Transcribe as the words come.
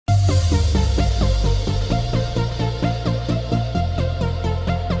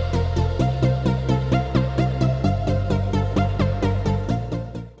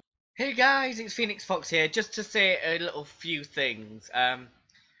guys, it's Phoenix Fox here, just to say a little few things.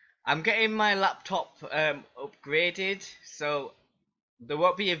 I'm getting my laptop upgraded, so there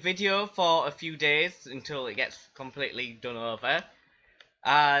won't be a video for a few days until it gets completely done over.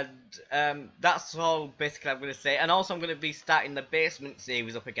 And that's all basically I'm going to say. And also I'm going to be starting the Basement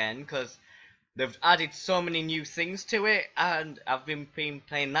series up again, because they've added so many new things to it, and I've been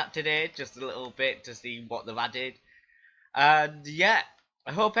playing that today, just a little bit to see what they've added. And yeah,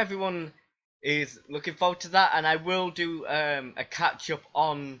 I hope everyone is looking forward to that, and I will do a catch up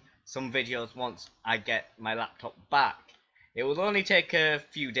on some videos once I get my laptop back. It will only take a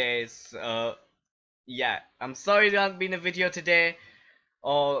few days, so yeah, I'm sorry there hasn't been a video today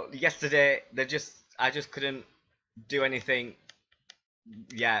or yesterday. I just couldn't do anything.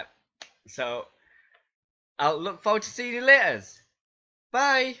 Yeah, so I'll look forward to seeing you later.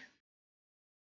 Bye.